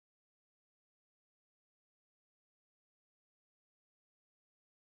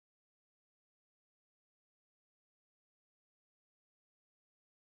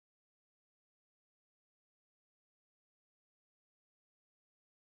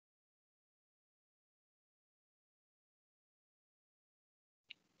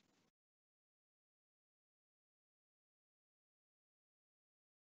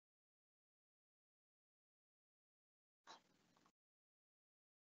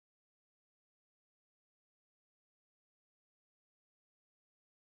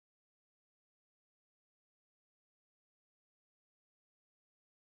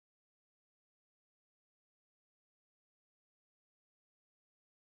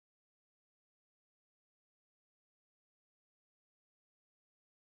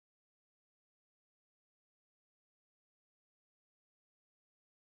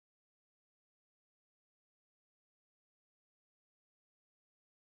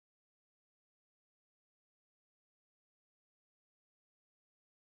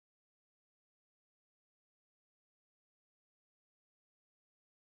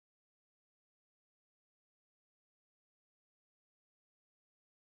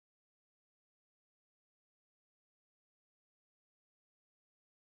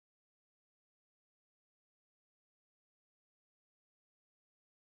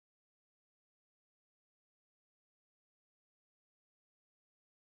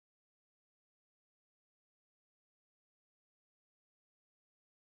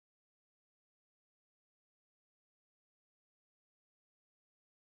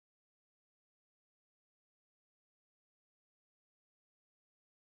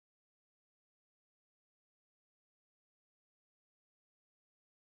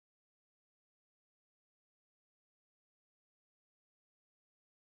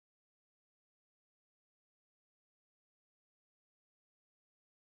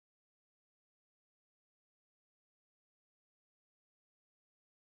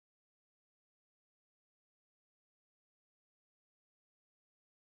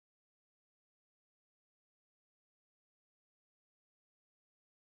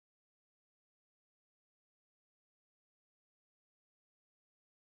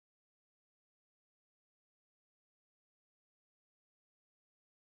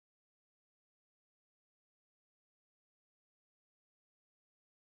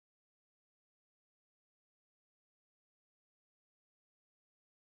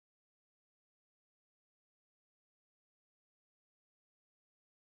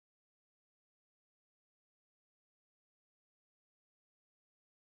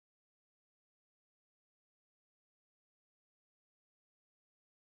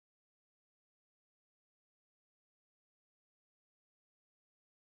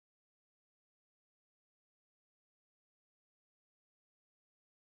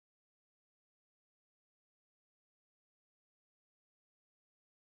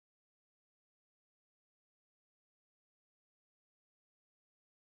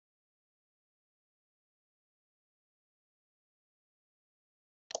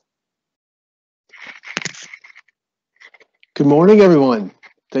Good morning, everyone.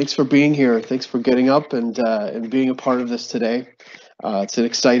 Thanks for being here. Thanks for getting up and being a part of this today. It's an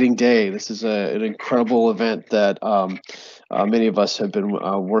exciting day. This is an incredible event that many of us have been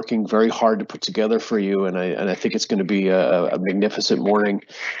working very hard to put together for you, and I think it's going to be a magnificent morning.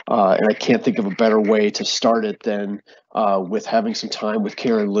 And I can't think of a better way to start it than with having some time with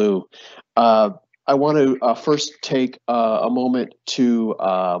Karen Liu. I want to first take a moment to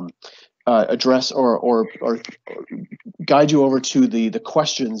address or guide you over to the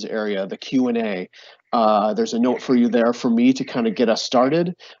questions area, the Q&A. There's a note for you there for me to kind of get us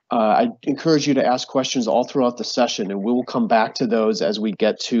started. I encourage you to ask questions all throughout the session, and we will come back to those as we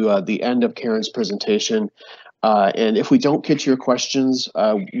get to the end of Karen's presentation. And if we don't get to your questions,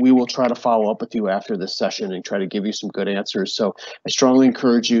 we will try to follow up with you after this session and try to give you some good answers. So I strongly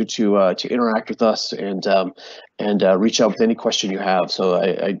encourage you to interact with us and reach out with any question you have. So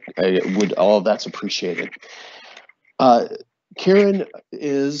I would, all of that's appreciated. Karen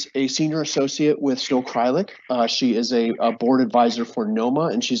is a senior associate with Kreilich. She is a board advisor for NOMA,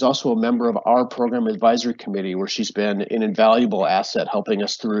 and she's also a member of our program advisory committee, where she's been an invaluable asset helping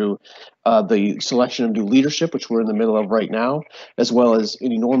us through the selection of new leadership, which we're in the middle of right now, as well as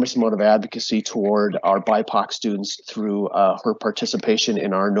an enormous amount of advocacy toward our BIPOC students through her participation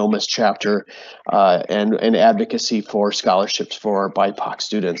in our NOMA's chapter and advocacy for scholarships for our BIPOC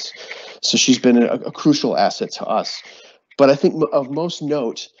students. So she's been a crucial asset to us. But I think of most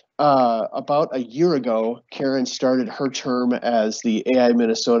note, about a year ago, Karen started her term as the AI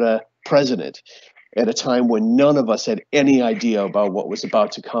Minnesota president at a time when none of us had any idea about what was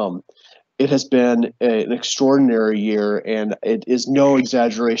about to come. It has been an extraordinary year, and it is no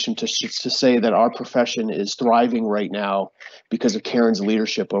exaggeration to say that our profession is thriving right now because of Karen's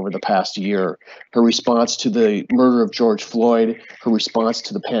leadership over the past year. Her response to the murder of George Floyd, her response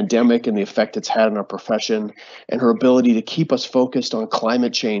to the pandemic and the effect it's had on our profession, and her ability to keep us focused on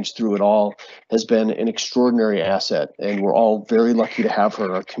climate change through it all has been an extraordinary asset. And we're all very lucky to have her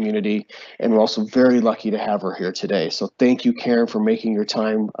in our community, and we're also very lucky to have her here today. So thank you, Karen, for making your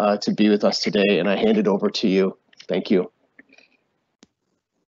time to be with us today, and I hand it over to you. Thank you.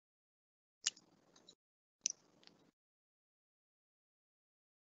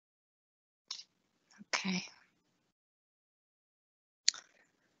 Okay.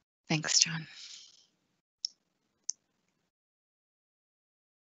 Thanks, John.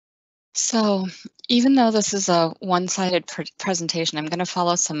 So even though this is a one-sided presentation, I'm going to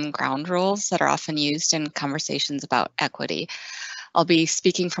follow some ground rules that are often used in conversations about equity. I'll be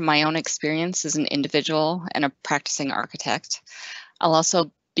speaking from my own experience as an individual and a practicing architect. I'll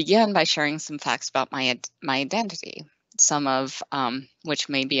also begin by sharing some facts about my identity, some of which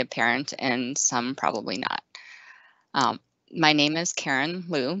may be apparent and some probably not. My name is Karen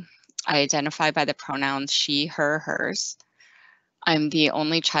Liu. I identify by the pronouns she, her, hers. I'm the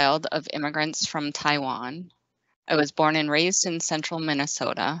only child of immigrants from Taiwan. I was born and raised in central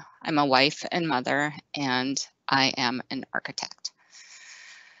Minnesota. I'm a wife and mother, and I am an architect.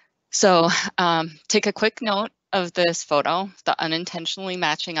 So take a quick note of this photo, the unintentionally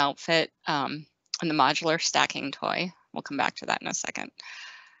matching outfit and the modular stacking toy. We'll come back to that in a second.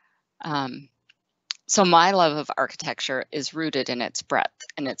 So my love of architecture is rooted in its breadth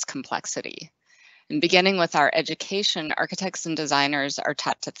and its complexity. And beginning with our education, architects and designers are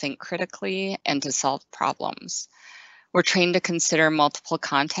taught to think critically and to solve problems. We're trained to consider multiple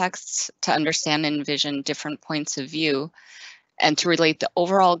contexts, to understand and envision different points of view, and to relate the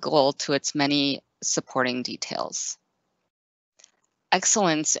overall goal to its many supporting details.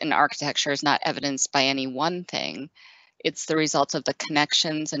 Excellence in architecture is not evidenced by any one thing. It's the result of the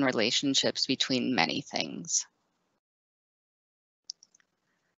connections and relationships between many things.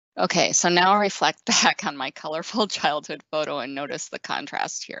 Okay, so now I'll reflect back on my colorful childhood photo and notice the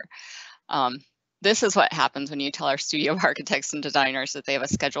contrast here. This is what happens when you tell our studio of architects and designers that they have a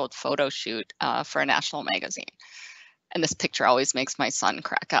scheduled photo shoot for a national magazine. And this picture always makes my son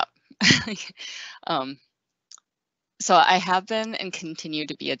crack up. So I have been and continue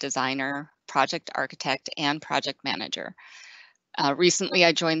to be a designer, project architect, and project manager. Recently,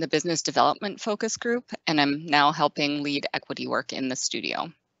 I joined the business development focus group, and I'm now helping lead equity work in the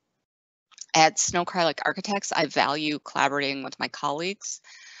studio. At Kreilich Architects, I value collaborating with my colleagues,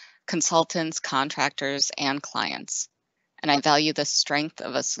 consultants, contractors, and clients. And I value the strength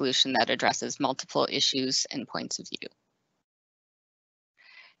of a solution that addresses multiple issues and points of view.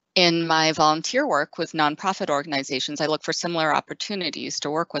 In my volunteer work with nonprofit organizations, I look for similar opportunities to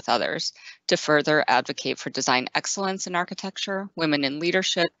work with others to further advocate for design excellence in architecture, women in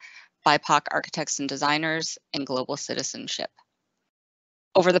leadership, BIPOC architects and designers, and global citizenship.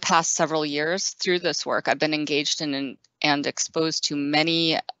 Over the past several years, through this work, I've been engaged in and exposed to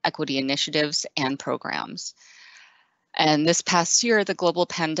many equity initiatives and programs. And this past year, the global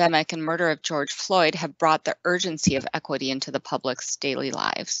pandemic and murder of George Floyd have brought the urgency of equity into the public's daily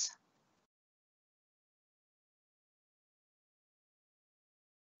lives.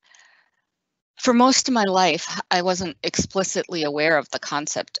 For most of my life, I wasn't explicitly aware of the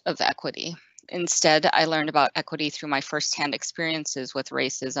concept of equity. Instead, I learned about equity through my firsthand experiences with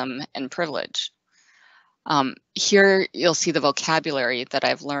racism and privilege. Here, you'll see the vocabulary that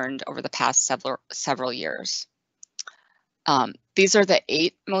I've learned over the past several years. These are the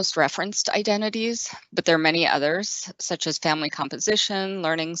 8 most referenced identities, but there are many others, such as family composition,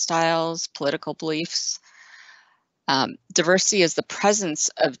 learning styles, political beliefs. Diversity is the presence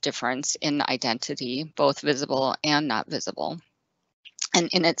of difference in identity, both visible and not visible. And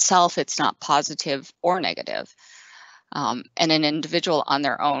in itself, it's not positive or negative. And an individual on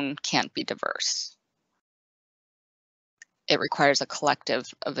their own can't be diverse. It requires a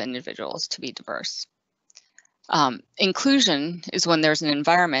collective of individuals to be diverse. Inclusion is when there's an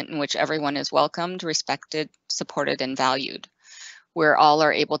environment in which everyone is welcomed, respected, supported, and valued, where all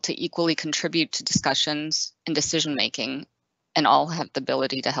are able to equally contribute to discussions and decision-making, and all have the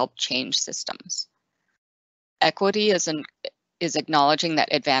ability to help change systems. Equity is acknowledging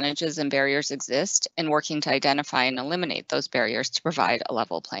that advantages and barriers exist and working to identify and eliminate those barriers to provide a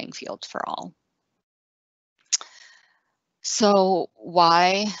level playing field for all. So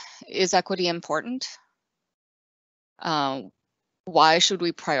why is equity important? Why should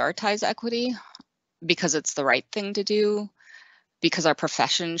we prioritize equity? Because it's the right thing to do, because our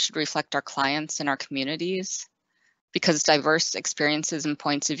profession should reflect our clients and our communities, because diverse experiences and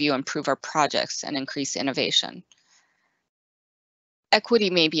points of view improve our projects and increase innovation. Equity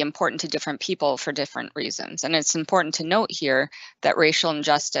may be important to different people for different reasons, and it's important to note here that racial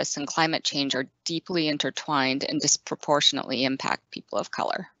injustice and climate change are deeply intertwined and disproportionately impact people of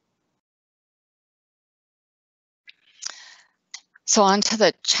color. So on to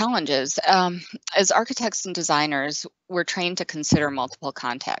the challenges. As architects and designers, we're trained to consider multiple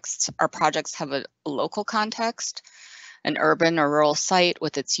contexts. Our projects have a local context, an urban or rural site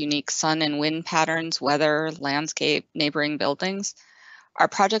with its unique sun and wind patterns, weather, landscape, neighboring buildings. Our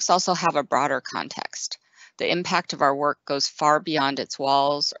projects also have a broader context. The impact of our work goes far beyond its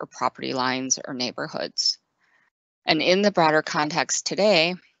walls or property lines or neighborhoods. And in the broader context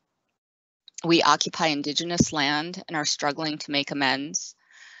today, we occupy Indigenous land and are struggling to make amends.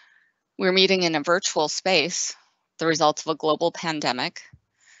 We're meeting in a virtual space, the result of a global pandemic.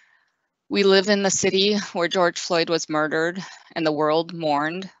 We live in the city where George Floyd was murdered and the world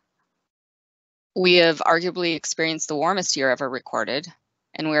mourned. We have arguably experienced the warmest year ever recorded,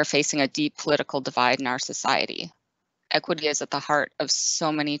 and we are facing a deep political divide in our society. Equity is at the heart of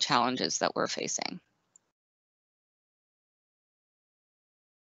so many challenges that we're facing.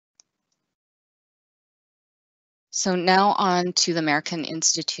 So now on to the American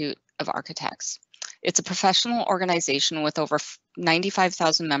Institute of Architects. It's a professional organization with over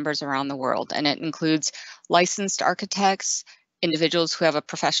 95,000 members around the world, and it includes licensed architects, individuals who have a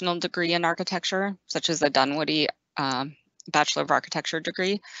professional degree in architecture, such as a Dunwoody Bachelor of Architecture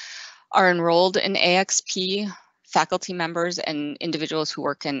degree, are enrolled in AXP, faculty members, and individuals who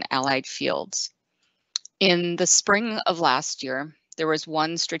work in allied fields. In the spring of last year, there was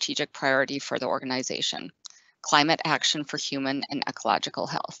one strategic priority for the organization: climate action for human and ecological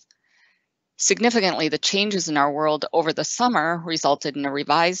health. Significantly, the changes in our world over the summer resulted in a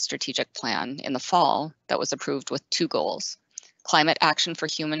revised strategic plan in the fall that was approved with 2 goals: climate action for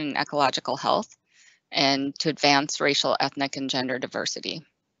human and ecological health, and to advance racial, ethnic, and gender diversity.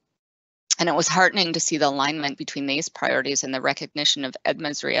 And it was heartening to see the alignment between these priorities and the recognition of Ed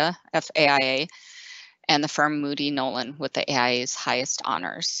Mazria, FAIA, and the firm Moody Nolan with the AIA's highest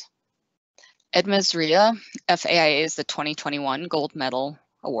honors. Ed Mazria, FAIA, is the 2021 Gold Medal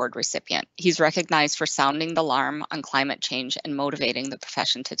Award recipient. He's recognized for sounding the alarm on climate change and motivating the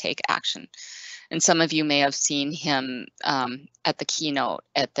profession to take action. And some of you may have seen him at the keynote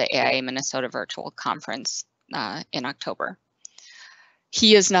at the AIA Minnesota Virtual Conference in October.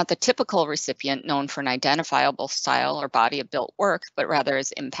 He is not the typical recipient known for an identifiable style or body of built work, but rather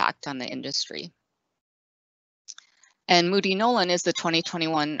his impact on the industry. And Moody Nolan is the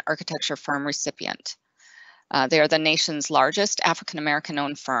 2021 Architecture Firm recipient. They are the nation's largest African-American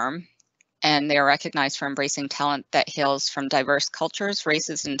owned firm, and they are recognized for embracing talent that hails from diverse cultures,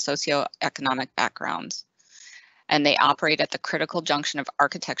 races, and socioeconomic backgrounds. And they operate at the critical junction of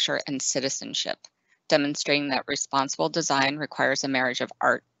architecture and citizenship, demonstrating that responsible design requires a marriage of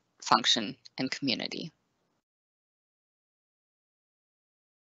art, function, and community.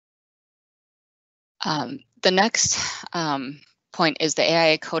 The next point is the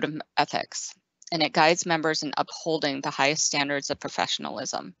AIA Code of Ethics, and it guides members in upholding the highest standards of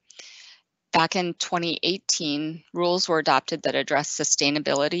professionalism. Back in 2018, rules were adopted that address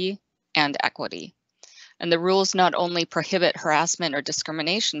sustainability and equity. And the rules not only prohibit harassment or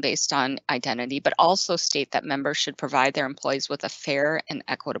discrimination based on identity, but also state that members should provide their employees with a fair and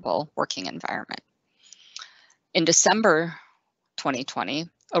equitable working environment. In December 2020,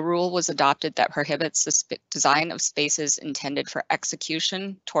 a rule was adopted that prohibits the design of spaces intended for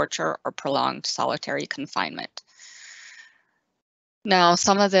execution, torture, or prolonged solitary confinement. Now,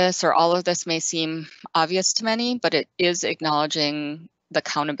 some of this or all of this may seem obvious to many, but it is acknowledging the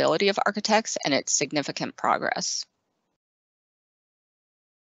accountability of architects and its significant progress.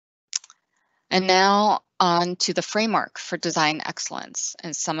 And now on to the framework for design excellence,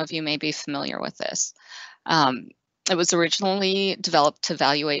 and some of you may be familiar with this. It was originally developed to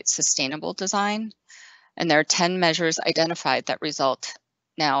evaluate sustainable design, and there are 10 measures identified that result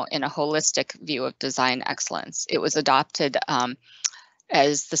now in a holistic view of design excellence. It was adopted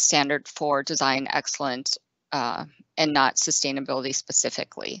as the standard for design excellence and not sustainability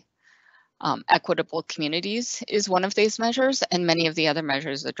specifically. Equitable communities is one of these measures, and many of the other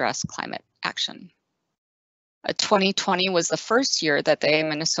measures address climate action. 2020 was the first year that the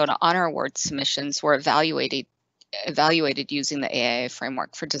Minnesota Honor Award submissions were evaluated using the AIA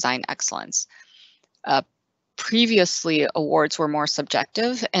framework for design excellence. Previously, awards were more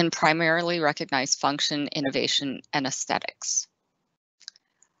subjective and primarily recognized function, innovation, and aesthetics.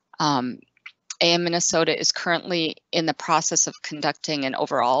 AM Minnesota is currently in the process of conducting an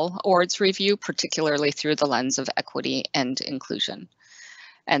overall awards review, particularly through the lens of equity and inclusion.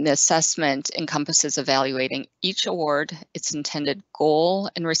 And the assessment encompasses evaluating each award, its intended goal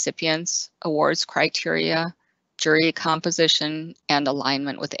and recipients, awards criteria, jury composition, and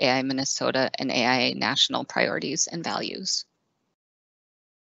alignment with AI Minnesota and AIA national priorities and values.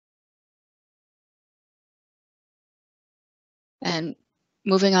 And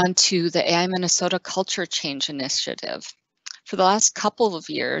moving on to the AI Minnesota Culture Change Initiative. For the last couple of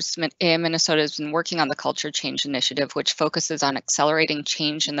years, AI Minnesota has been working on the Culture Change Initiative, which focuses on accelerating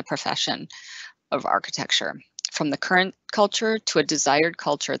change in the profession of architecture, from the current culture to a desired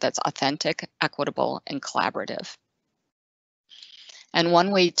culture that's authentic, equitable, and collaborative. And one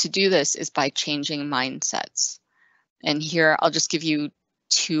way to do this is by changing mindsets. And here I'll just give you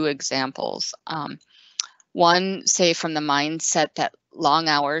two examples. One, say from the mindset that long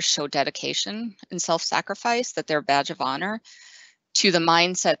hours show dedication and self-sacrifice, that they're a badge of honor, to the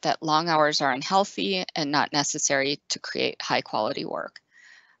mindset that long hours are unhealthy and not necessary to create high quality work.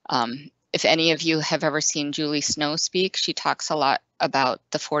 If any of you have ever seen Julie Snow speak, she talks a lot about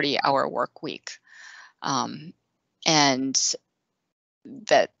the 40-hour work week. And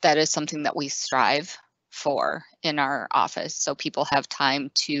that is something that we strive for in our office, so people have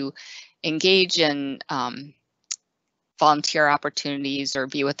time to engage in volunteer opportunities or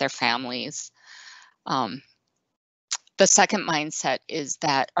be with their families. The second mindset is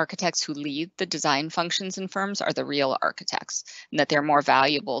that architects who lead the design functions in firms are the real architects, and that they're more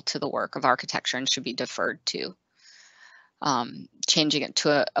valuable to the work of architecture and should be deferred to. Changing it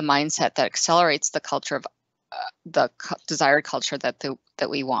to a mindset that accelerates the culture of desired culture that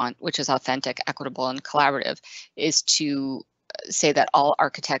we want, which is authentic, equitable, and collaborative, is to say that all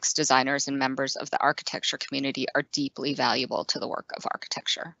architects, designers, and members of the architecture community are deeply valuable to the work of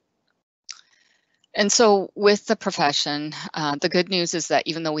architecture. And so with the profession, the good news is that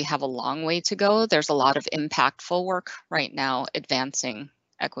even though we have a long way to go, there's a lot of impactful work right now advancing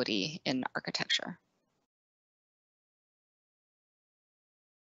equity in architecture.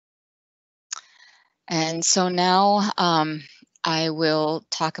 And so now I will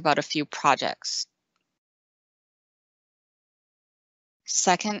talk about a few projects.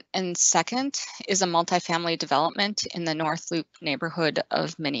 Second and Second is a multifamily development in the North Loop neighborhood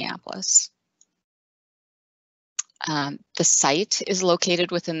of Minneapolis. The site is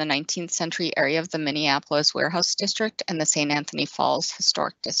located within the 19th century area of the Minneapolis Warehouse District and the St. Anthony Falls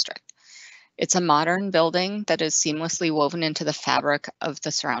Historic District. It's a modern building that is seamlessly woven into the fabric of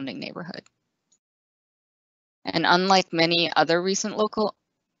the surrounding neighborhood. And unlike many other recent local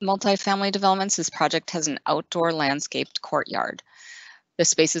multifamily developments, this project has an outdoor landscaped courtyard. The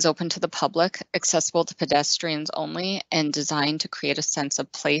space is open to the public, accessible to pedestrians only, and designed to create a sense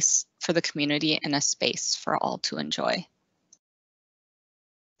of place for the community and a space for all to enjoy.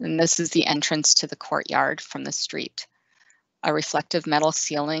 And this is the entrance to the courtyard from the street. A reflective metal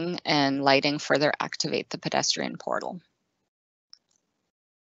ceiling and lighting further activate the pedestrian portal.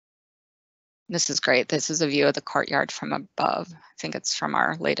 This is great. This is a view of the courtyard from above. I think it's from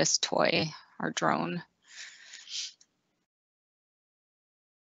our latest toy, our drone.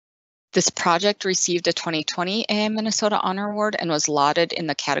 This project received a 2020 AM Minnesota Honor Award and was lauded in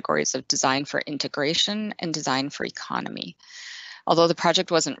the categories of Design for Integration and Design for Economy. Although the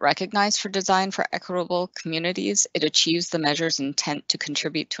project wasn't recognized for design for equitable communities, it achieves the measure's intent to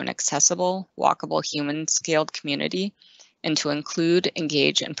contribute to an accessible, walkable, human-scaled community and to include,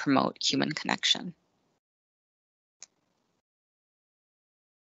 engage, and promote human connection.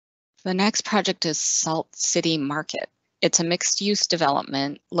 The next project is Salt City Market. It's a mixed-use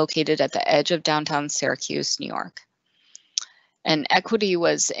development located at the edge of downtown Syracuse, New York. And equity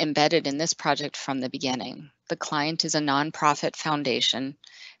was embedded in this project from the beginning. The client is a nonprofit foundation,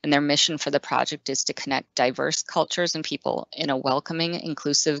 and their mission for the project is to connect diverse cultures and people in a welcoming,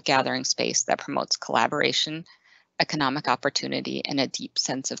 inclusive gathering space that promotes collaboration, economic opportunity, and a deep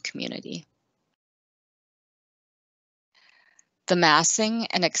sense of community. The massing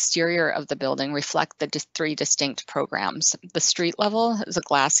and exterior of the building reflect the three distinct programs. The street level is a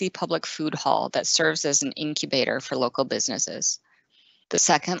glassy public food hall that serves as an incubator for local businesses. The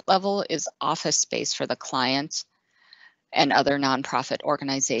second level is office space for the client and other nonprofit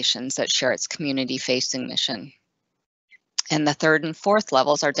organizations that share its community-facing mission. And the third and fourth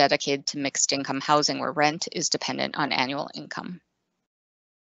levels are dedicated to mixed income housing where rent is dependent on annual income.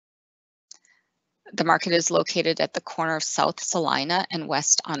 The market is located at the corner of South Salina and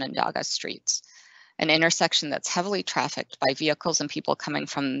West Onondaga Streets, an intersection that's heavily trafficked by vehicles and people coming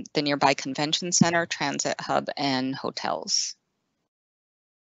from the nearby convention center, transit hub, and hotels.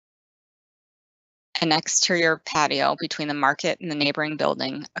 An exterior patio between the market and the neighboring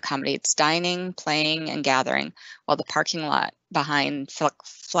building accommodates dining, playing, and gathering, while the parking lot behind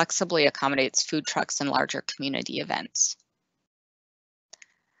flexibly accommodates food trucks and larger community events.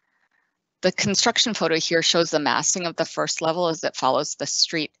 The construction photo here shows the massing of the first level as it follows the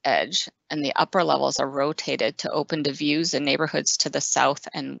street edge, and the upper levels are rotated to open to views and neighborhoods to the south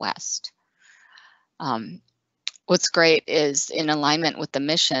and west. What's great is in alignment with the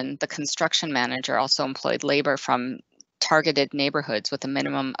mission, the construction manager also employed labor from targeted neighborhoods with a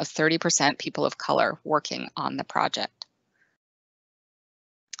minimum of 30% people of color working on the project.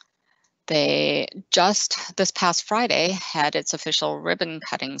 They just this past Friday had its official ribbon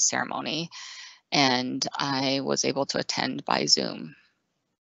cutting ceremony, and I was able to attend by Zoom.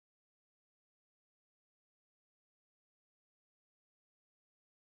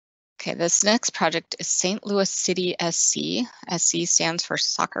 Okay, this next project is St. Louis City SC. SC stands for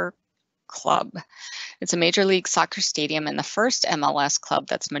Soccer Club. It's a Major League Soccer stadium and the first MLS club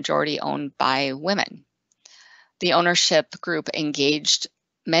that's majority owned by women. The ownership group engaged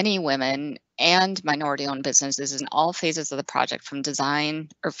many women and minority-owned businesses in all phases of the project, from design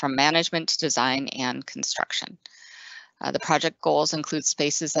or from management to design and construction. The project goals include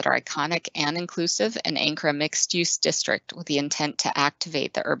spaces that are iconic and inclusive and anchor a mixed-use district with the intent to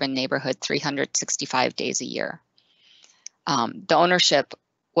activate the urban neighborhood 365 days a year. The ownership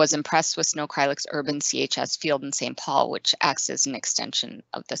was impressed with Snow Kreilich's urban CHS field in St. Paul, which acts as an extension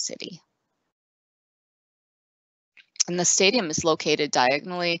of the city. And the stadium is located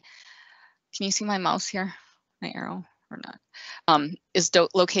diagonally. Can you see my mouse here, my arrow or not? Is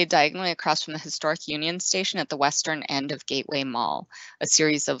located diagonally across from the historic Union Station at the western end of Gateway Mall, a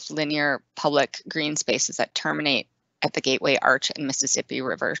series of linear public green spaces that terminate at the Gateway Arch and Mississippi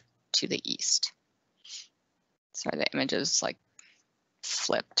River to the east. Sorry, the image is like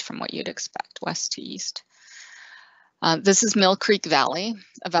flipped from what you'd expect, west to east. This is Mill Creek Valley,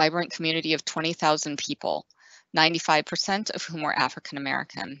 a vibrant community of 20,000 people. 95% of whom were African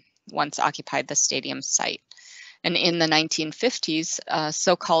American, once occupied the stadium site. And in the 1950s,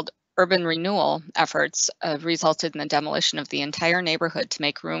 so-called urban renewal efforts resulted in the demolition of the entire neighborhood to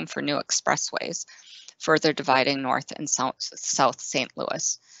make room for new expressways, further dividing North and South St.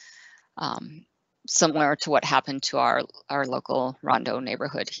 Louis, similar to what happened to our local Rondo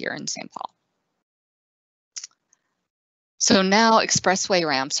neighborhood here in St. Paul. So now expressway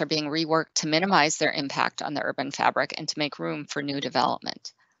ramps are being reworked to minimize their impact on the urban fabric and to make room for new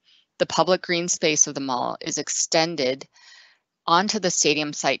development. The public green space of the mall is extended onto the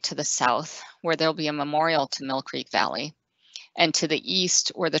stadium site to the south, where there'll be a memorial to Mill Creek Valley, and to the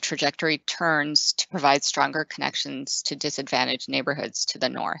east, where the trajectory turns to provide stronger connections to disadvantaged neighborhoods to the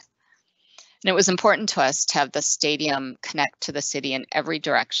north. And it was important to us to have the stadium connect to the city in every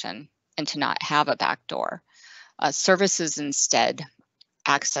direction and to not have a back door. Services instead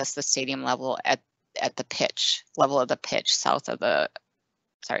access the stadium level at the pitch, level of the pitch south of the,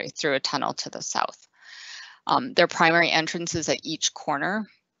 through a tunnel to the south. Their primary entrances at each corner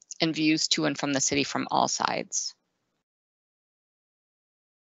and views to and from the city from all sides.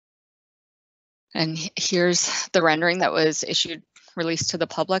 And here's the rendering that was released to the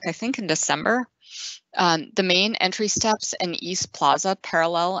public, I think in December. The main entry steps and East Plaza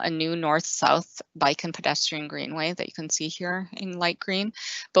parallel a new north-south bike and pedestrian greenway that you can see here in light green.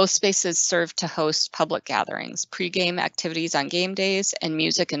 Both spaces serve to host public gatherings, pre-game activities on game days, and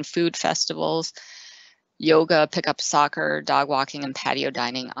music and food festivals, yoga, pickup soccer, dog walking, and patio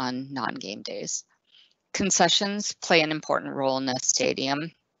dining on non-game days. Concessions play an important role in the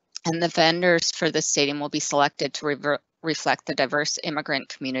stadium, and the vendors for the stadium will be selected to reflect the diverse immigrant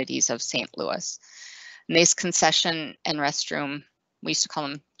communities of St. Louis. And these concession and restroom, we used to call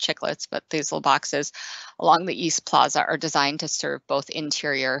them chiclets, but these little boxes along the East Plaza are designed to serve both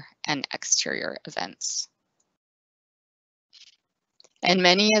interior and exterior events. And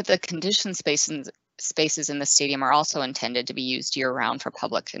many of the conditioned spaces in the stadium are also intended to be used year-round for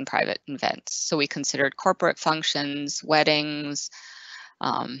public and private events. So we considered corporate functions, weddings,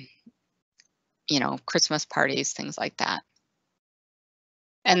 Christmas parties, things like that.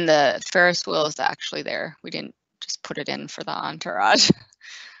 And the Ferris wheel is actually there. We didn't just put it in for the entourage.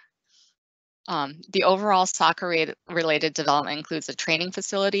 The overall soccer-related development includes a training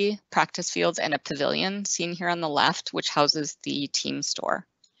facility, practice fields, and a pavilion seen here on the left, which houses the team store.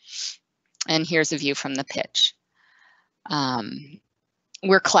 And here's a view from the pitch.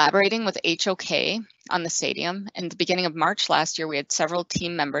 We're collaborating with HOK on the stadium. In the beginning of March last year, we had several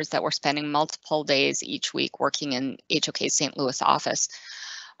team members that were spending multiple days each week working in HOK's St. Louis office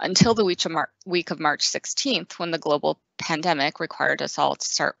until the week of March 16th, when the global pandemic required us all to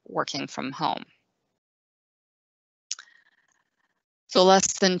start working from home. So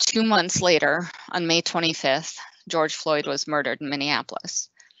less than 2 months later, on May 25th, George Floyd was murdered in Minneapolis.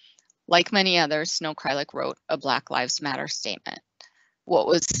 Like many others, Snow Kreilich wrote a Black Lives Matter statement. What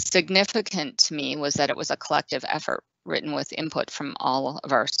was significant to me was that it was a collective effort written with input from all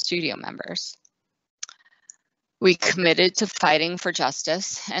of our studio members. We committed to fighting for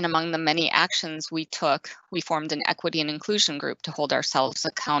justice, and among the many actions we took, we formed an equity and inclusion group to hold ourselves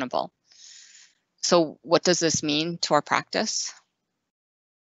accountable. So what does this mean to our practice?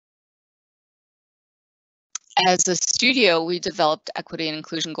 As a studio, we developed equity and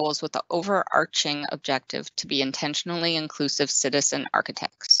inclusion goals with the overarching objective to be intentionally inclusive citizen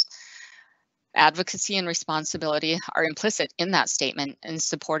architects. Advocacy and responsibility are implicit in that statement and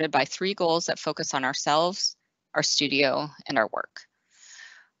supported by 3 goals that focus on ourselves, our studio, and our work.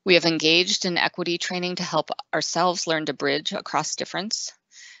 We have engaged in equity training to help ourselves learn to bridge across difference,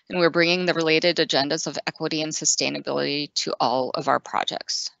 and we're bringing the related agendas of equity and sustainability to all of our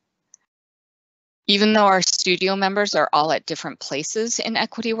projects. Even though our studio members are all at different places in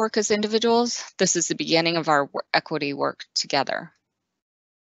equity work as individuals, this is the beginning of our equity work together.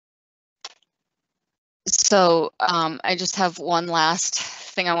 So I just have one last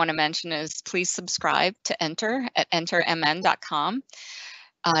thing I want to mention is please subscribe to Enter at entermn.com.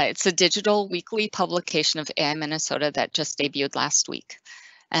 It's a digital weekly publication of AI Minnesota that just debuted last week.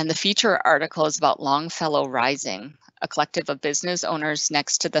 And the feature article is about Longfellow Rising, a collective of business owners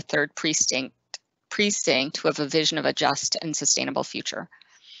next to the 3rd precinct who have a vision of a just and sustainable future.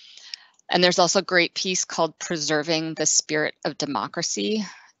 And there's also a great piece called Preserving the Spirit of Democracy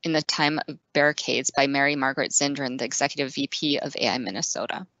in the Time of Barricades by Mary Margaret Zindran, the Executive VP of AI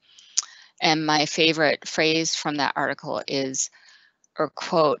Minnesota. And my favorite phrase from that article is, or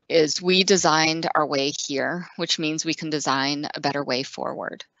quote, is, "We designed our way here, which means we can design a better way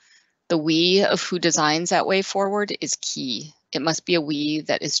forward. The we of who designs that way forward is key. It must be a we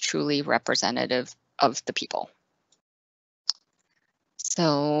that is truly representative of the people."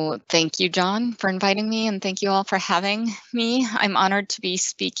 So thank you, John, for inviting me, and thank you all for having me. I'm honored to be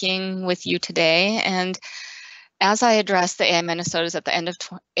speaking with you today. And as I address the AI Minnesotas at the end of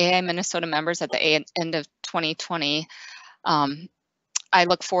AI Minnesota members at the end of 2020, I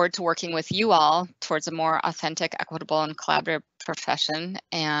look forward to working with you all towards a more authentic, equitable, and collaborative profession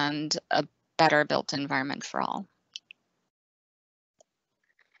and a better built environment for all.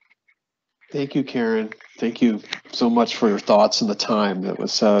 Thank you, Karen. Thank you so much for your thoughts and the time.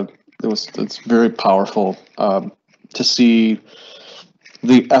 It's very powerful to see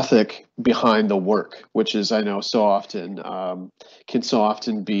the ethic behind the work, which is, I know, so often can so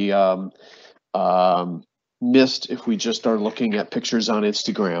often be missed if we just are looking at pictures on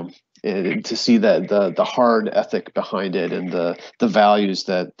Instagram. And to see that the hard ethic behind it and the values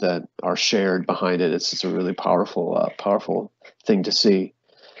that are shared behind it, it's a really powerful thing to see.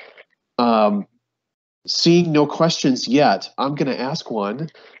 Seeing no questions yet, I'm going to ask one.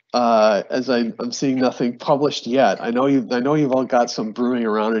 As I'm seeing nothing published yet. I know you've all got some brewing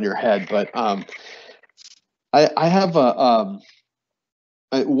around in your head, but I have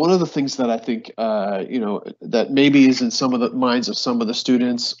one of the things that I think, that maybe is in some of the minds of some of the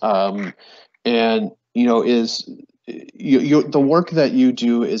students, and is the work that you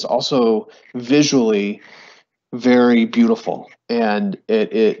do is also visually very beautiful, and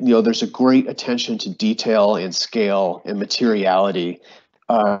there's a great attention to detail and scale and materiality,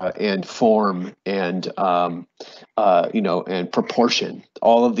 and form, and and proportion,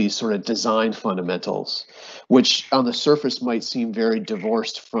 all of these sort of design fundamentals, which on the surface might seem very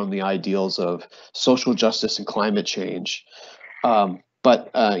divorced from the ideals of social justice and climate change.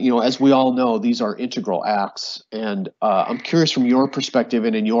 But as we all know, these are integral acts, and I'm curious from your perspective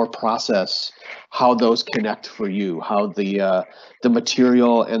and in your process, how those connect for you, how the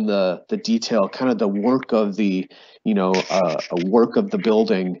material and the detail, kind of the work of the work of the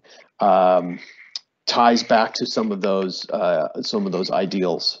building, ties back to some of those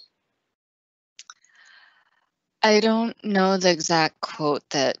ideals. I don't know the exact quote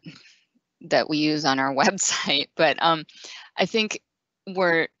that we use on our website, but I think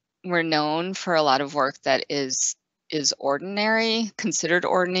we're known for a lot of work that is ordinary, considered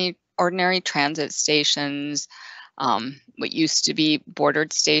ordinary transit stations, what used to be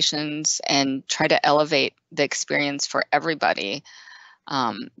bordered stations, and try to elevate the experience for everybody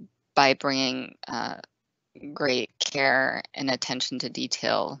by bringing great care and attention to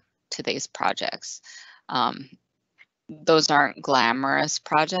detail to these projects. Those aren't glamorous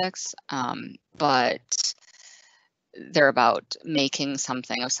projects, but they're about making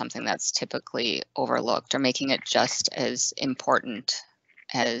something of something that's typically overlooked, or making it just as important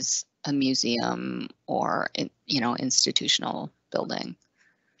as a museum or institutional building.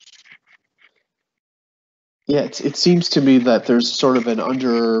 Yeah, it seems to me that there's sort of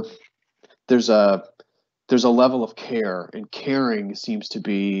there's a level of care, and caring seems to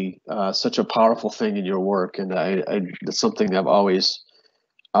be such a powerful thing in your work, and that's something I've always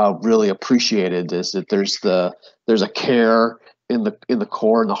really appreciated, is that there's a care in the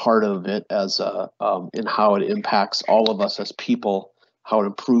core and the heart of it, as in how it impacts all of us as people, how it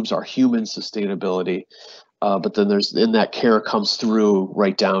improves our human sustainability. But then in that care comes through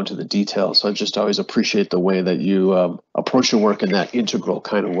right down to the detail. So I just always appreciate the way that you approach your work in that integral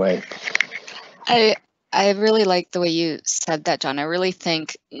kind of way. I really like the way you said that, John. I really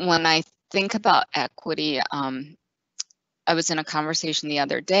think when I think about equity, I was in a conversation the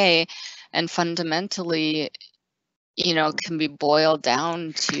other day, and fundamentally, can be boiled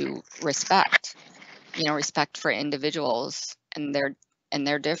down to respect. Respect for individuals and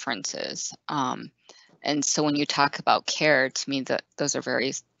their differences. And so when you talk about care, to me, that those are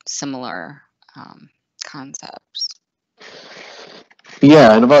very similar concepts.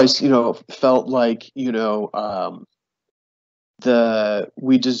 Yeah, and I've always, felt like, it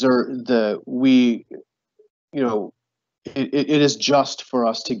is just for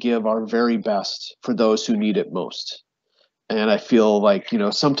us to give our very best for those who need it most. And I feel like,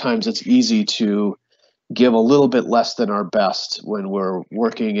 sometimes it's easy to give a little bit less than our best when we're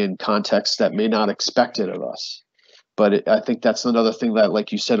working in contexts that may not expect it of us. But I think that's another thing that,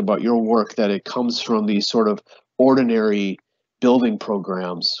 like you said about your work, that it comes from these sort of ordinary building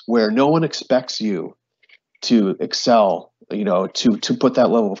programs where no one expects you to excel, to put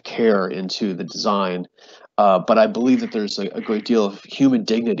that level of care into the design. But I believe that there's a great deal of human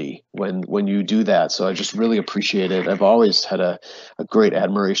dignity when you do that. So I just really appreciate it. I've always had a great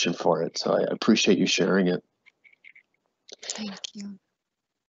admiration for it. So I appreciate you sharing it. Thank you.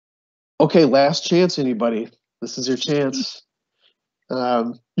 Okay, last chance, anybody. This is your chance.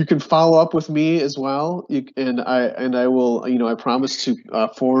 You can follow up with me as well. I will, I promise to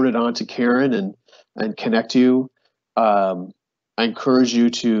forward it on to Karen and connect you. I encourage you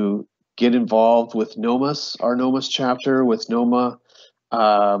to get involved with NOMAS, our NOMAS chapter with NOMA,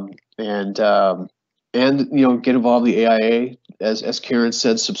 and get involved in the AIA. As Karen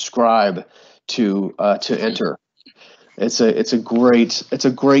said, subscribe to enter. It's a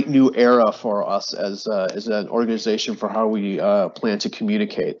great new era for us as an organization for how we plan to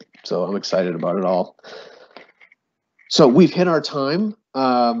communicate. So I'm excited about it all. So we've hit our time.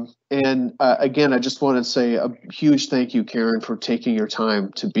 And again, I just want to say a huge thank you, Karen, for taking your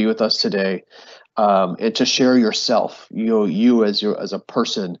time to be with us today, and to share yourself, you as a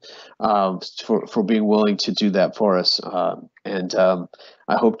person, for being willing to do that for us. And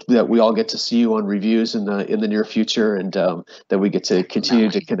I hope that we all get to see you on reviews in the near future, and that we get to continue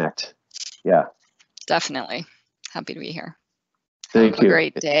to connect. Yeah, definitely. Happy to be here. Thank you. Have a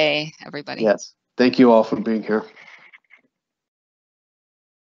great day, everybody. Yes. Thank you all for being here.